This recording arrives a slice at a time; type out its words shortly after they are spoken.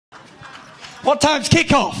What time's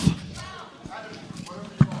kick-off?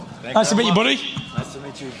 Nice to meet you, buddy. Nice to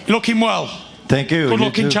meet you. You're looking well. Thank you. Good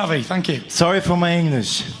looking, Chavi. Thank you. Sorry for my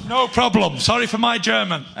English. No problem. Sorry for my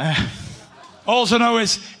German. All I know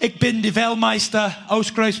is, ik ben de Weltmeister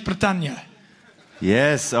aus Groot-Brittannië.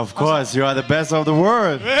 Yes, of course. You are the best of the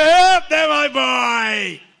world. Up there, my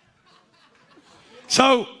boy.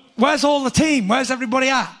 So, where's all the team? Where's everybody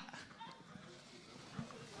at?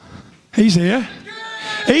 He's here.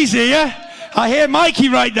 He's here. I hear Mikey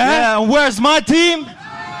right there. Yeah, and where's my team?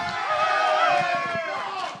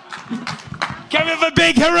 Give him a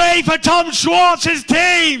big hooray for Tom Schwartz's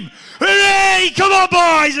team. Hooray! Come on,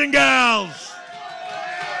 boys and girls.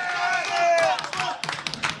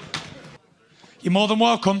 You're more than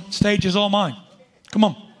welcome. Stage is all mine. Come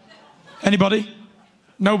on. Anybody?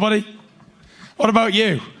 Nobody? What about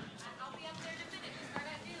you?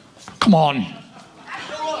 Come on.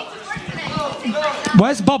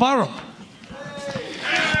 Where's Bob Arum?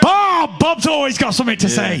 Bob! Bob's always got something to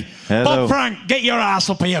say. Hello. Bob Frank, get your ass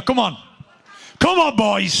up here. Come on. Come on,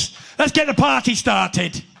 boys. Let's get the party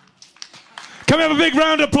started. Can we have a big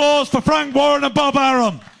round of applause for Frank Warren and Bob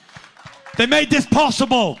Arum? They made this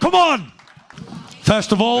possible. Come on.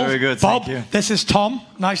 First of all, very good, Bob, thank you. this is Tom.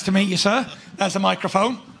 Nice to meet you, sir. There's the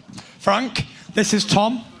microphone. Frank, this is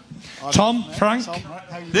Tom. Tom, Frank.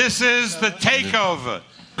 This is the takeover.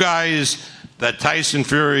 Guys that Tyson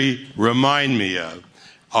Fury remind me of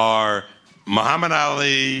are Muhammad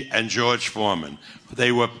Ali and George Foreman.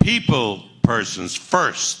 They were people persons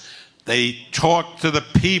first. They talked to the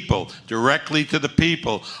people, directly to the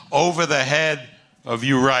people, over the head of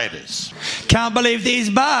you writers. Can't believe that he's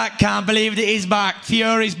back. Can't believe that he's back.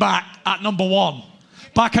 Fury's back at #1.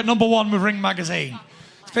 Back at #1 with Ring Magazine.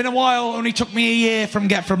 It's been a while. Only took me a year from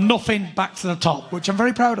nothing back to the top, which I'm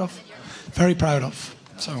very proud of. Very proud of.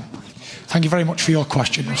 So, thank you very much for your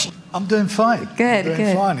question, Russell. I'm doing fine. Good, I'm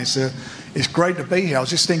doing fine. It's great to be here. I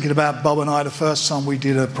was just thinking about Bob and I. The first time we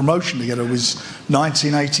did a promotion together was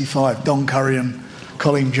 1985. Don Curry and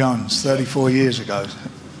Colin Jones, 34 years ago.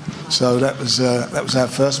 So that was our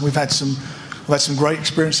first. And we've had some great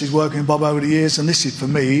experiences working with Bob over the years. And this is, for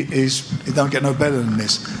me, it don't get no better than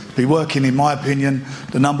this. To be working, in my opinion,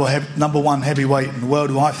 the number one heavyweight in the world,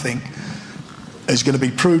 who I think is going to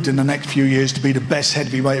be proved in the next few years to be the best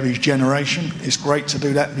heavyweight of his generation. It's great to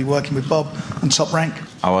do that and be working with Bob and Top Rank.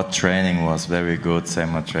 Our training was very good,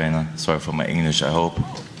 same my trainer. Sorry for my English, I hope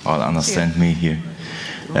all understand me here.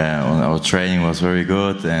 Our training was very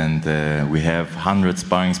good, and we have hundreds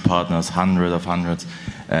sparring partners, hundreds,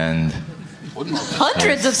 and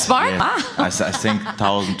hundreds of sparring? Yeah, I think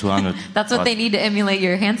 1,200. That's what they need to emulate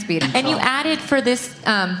your hand speed. And you added for this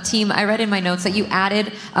team, I read in my notes that you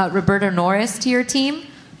added Roberto Norris to your team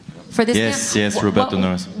for this Yes, camp. yes, Roberto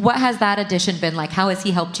Norris. What has that addition been like? How has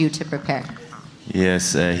he helped you to prepare?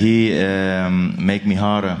 Yes, he make me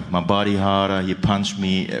harder, my body harder. He punched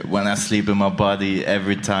me when I sleep in my body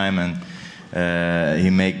every time, and he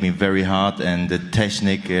make me very hard. And the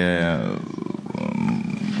technique,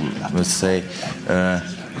 let's say,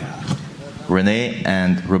 Rene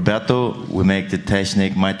and Roberto, we make the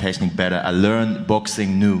technique, my technique better. I learned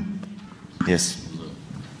boxing new. Yes.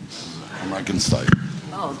 American style.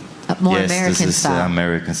 Oh, more yes, American this is style.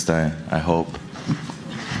 American style, I hope.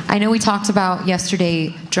 I know we talked about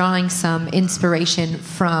yesterday drawing some inspiration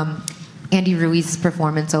from Andy Ruiz's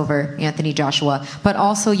performance over Anthony Joshua, but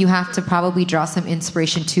also you have to probably draw some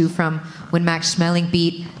inspiration too from when Max Schmeling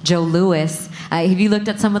beat Joe Louis. Have you looked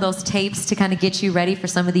at some of those tapes to kind of get you ready for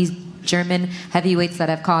some of these German heavyweights that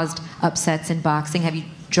have caused upsets in boxing? Have you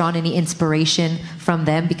drawn any inspiration from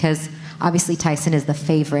them? Because obviously Tyson is the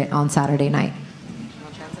favorite on Saturday night.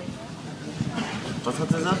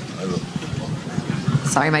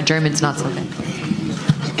 Sorry, my German's not so good.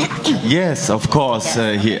 Yes, of course.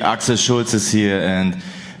 Axel Schultz is here, and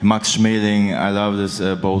Max Schmeling. I love this,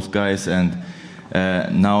 both guys. And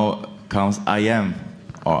now comes I,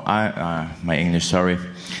 my English, sorry,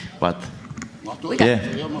 but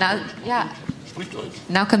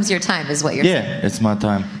Now comes your time, is what you're saying. Yeah, it's my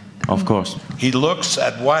time, of course. He looks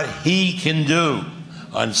at what he can do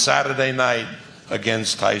on Saturday night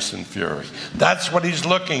against Tyson Fury. That's what he's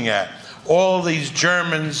looking at. All these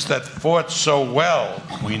Germans that fought so well,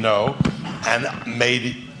 we know, and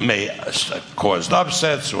caused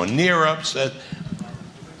upsets or near upset,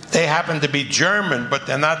 they happen to be German, but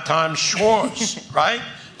they're not Tom Schwartz, right?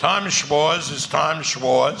 Tom Schwartz is Tom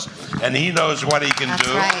Schwartz, and he knows what he can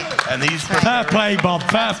do. Right. And he's Fair play, Bob.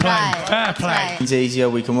 Fair play. Fair play. It's easier,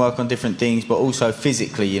 we can work on different things, but also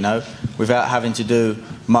physically, you know, without having to do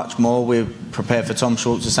much more. We're prepared for Tom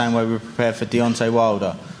Schwartz the same way we prepare for Deontay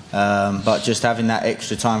Wilder. But just having that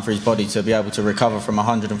extra time for his body to be able to recover from a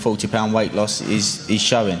 140-pound weight loss is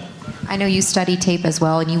showing. I know you study tape as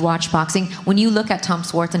well and you watch boxing. When you look at Tom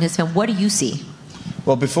Schwartz and his film, what do you see?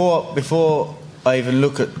 Well, before I even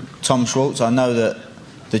look at Tom Schwartz, I know that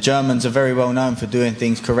the Germans are very well known for doing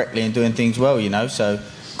things correctly and doing things well, you know, so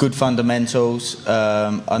good fundamentals.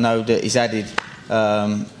 I know that he's added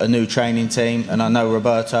a new training team, and I know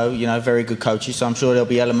Roberto, you know, very good coaches, so I'm sure there'll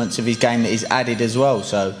be elements of his game that he's added as well.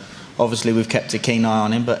 So obviously we've kept a keen eye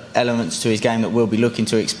on him, but elements to his game that we'll be looking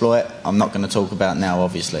to exploit, I'm not going to talk about now,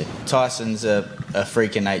 obviously. Tyson's a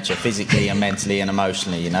freak of nature, physically and mentally and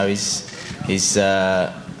emotionally, you know.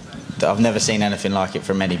 I've never seen anything like it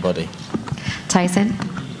from anybody. Tyson,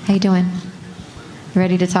 how you doing? You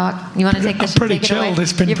ready to talk? You want to take this? Pretty chilled.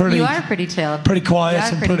 It's been pretty. You are pretty chilled. Pretty quiet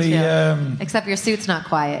and pretty. Except your suit's not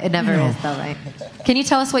quiet. It never is, though, right? Can you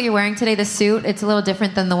tell us what you're wearing today? The suit. It's a little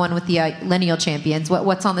different than the one with the lineal champions.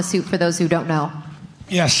 What's on the suit for those who don't know?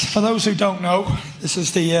 Yes, for those who don't know, this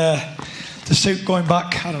is the suit going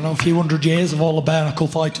back, I don't know, a few hundred years of all the bare knuckle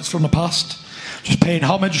fighters from the past. Just paying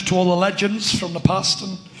homage to all the legends from the past,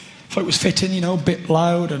 and thought it was fitting, you know, a bit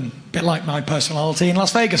loud and a bit like my personality in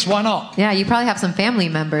Las Vegas. Why not? Yeah, you probably have some family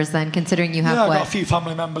members then, considering you have I've got a few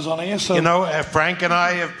family members on here. So you know, Frank and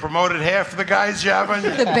I have promoted half of the guys you have on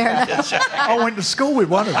your... The bare I went to school with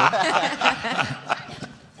one of them.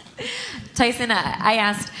 Tyson, I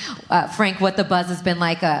asked Frank what the buzz has been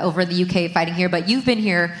like over in the UK fighting here, but you've been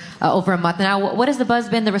here over a month now. What has the buzz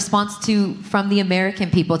been, the response from the American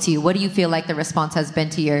people to you? What do you feel like the response has been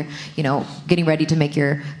to your, you know, getting ready to make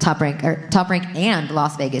your top rank and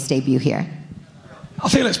Las Vegas debut here? I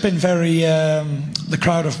feel it's been very, the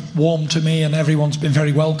crowd have warmed to me and everyone's been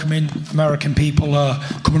very welcoming. American people are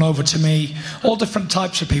coming over to me, all different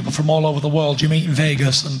types of people from all over the world you meet in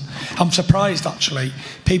Vegas, and I'm surprised actually.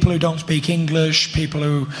 People who don't speak English, people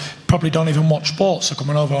who probably don't even watch sports are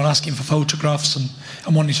coming over and asking for photographs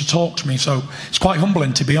and wanting to talk to me, so it's quite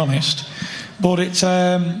humbling, to be honest. But it's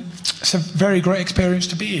a very great experience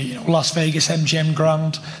to be here. You know, Las Vegas, MGM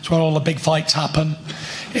Grand, it's where all the big fights happen.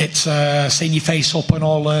 It's seeing your face up on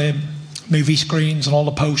all the movie screens and all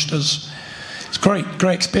the posters. It's great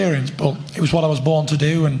experience, but it was what I was born to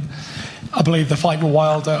do, and I believe the fight with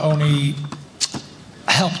Wilder only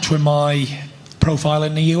helped with my profile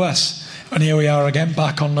in the US. And here we are again,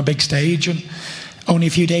 back on the big stage, and only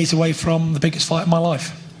a few days away from the biggest fight of my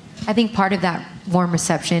life. I think part of that warm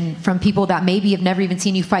reception from people that maybe have never even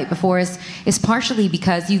seen you fight before is partially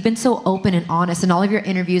because you've been so open and honest in all of your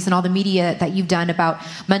interviews and all the media that you've done about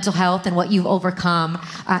mental health and what you've overcome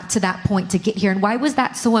to that point to get here. And why was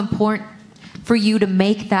that so important for you to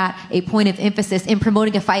make that a point of emphasis in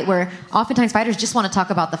promoting a fight where oftentimes fighters just want to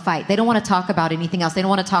talk about the fight? They don't want to talk about anything else. They don't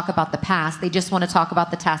want to talk about the past. They just want to talk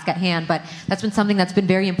about the task at hand. But that's been something that's been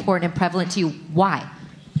very important and prevalent to you. Why?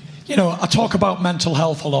 You know, I talk about mental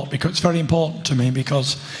health a lot because it's very important to me,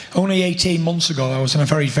 because only 18 months ago I was in a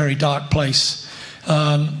very, very dark place.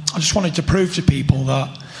 I just wanted to prove to people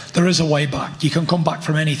that there is a way back. You can come back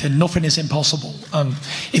from anything. Nothing is impossible. And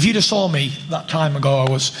if you'd have saw me that time ago, I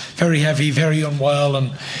was very heavy, very unwell.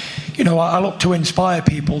 And, you know, I look to inspire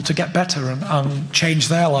people to get better and change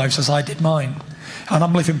their lives as I did mine. And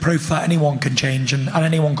I'm living proof that anyone can change and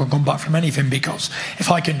anyone can come back from anything, because if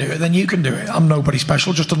I can do it, then you can do it. I'm nobody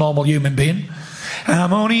special, just a normal human being. And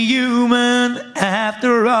I'm only human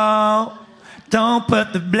after all. Don't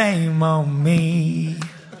put the blame on me.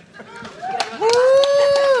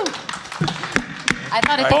 I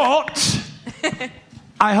thought But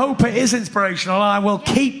I hope it is inspirational, and I will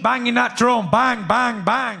keep banging that drum, bang, bang,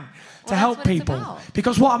 bang, to help people.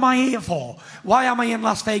 Because what am I here for? Why am I in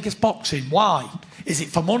Las Vegas boxing? Why? Is it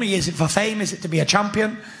for money? Is it for fame? Is it to be a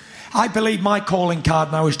champion? I believe my calling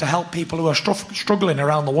card now is to help people who are struggling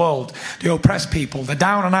around the world, the oppressed people, the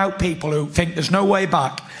down and out people who think there's no way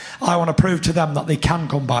back. I want to prove to them that they can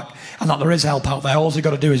come back and that there is help out there. All they've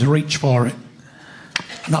got to do is reach for it.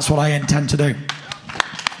 And that's what I intend to do.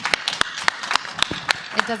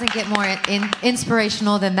 it doesn't get more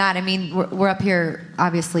inspirational than that. I mean, we're up here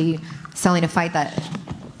obviously selling a fight that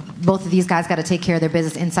both of these guys got to take care of their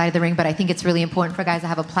business inside of the ring, but I think it's really important for guys to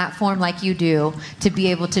have a platform like you do to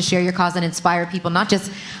be able to share your cause and inspire people, not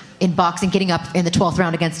just in boxing, getting up in the 12th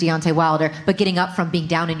round against Deontay Wilder, but getting up from being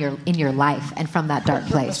down in your life and from that dark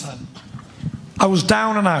place. I was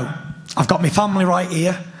down and out. I've got my family right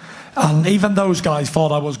here, and even those guys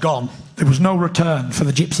thought I was gone. There was no return for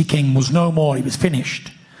the Gypsy King, was no more, he was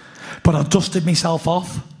finished. But I dusted myself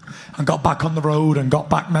off and got back on the road and got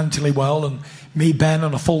back mentally well, and me, Ben,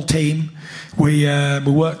 and a full team, we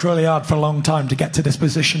worked really hard for a long time to get to this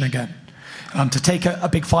position again. And to take a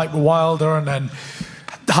big fight with Wilder, and then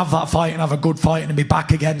have that fight and have a good fight and be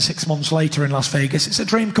back again 6 months later in Las Vegas. It's a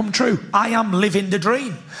dream come true. I am living the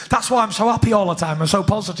dream. That's why I'm so happy all the time. I'm so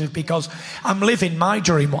positive, because I'm living my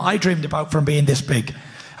dream, what I dreamed about from being this big.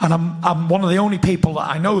 And I'm one of the only people that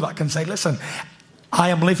I know that can say, listen, I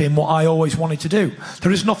am living what I always wanted to do.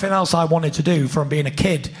 There is nothing else I wanted to do from being a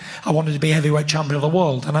kid. I wanted to be heavyweight champion of the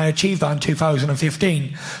world, and I achieved that in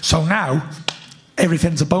 2015. So now,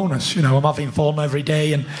 everything's a bonus. You know, I'm having fun every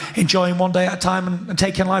day and enjoying one day at a time and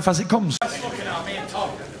taking life as it comes. Looking at me and Tom.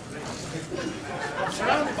 I'm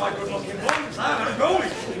surrounded by good-looking ones. I'm going.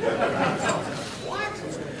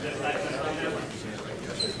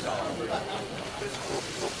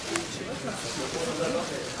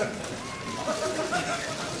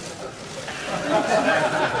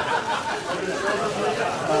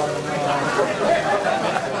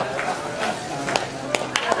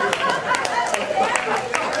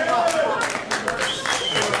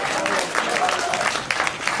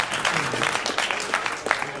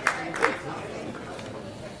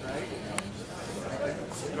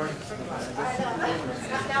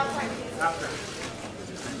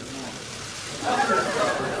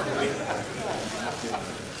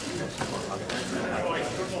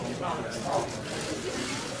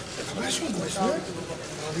 Nice one,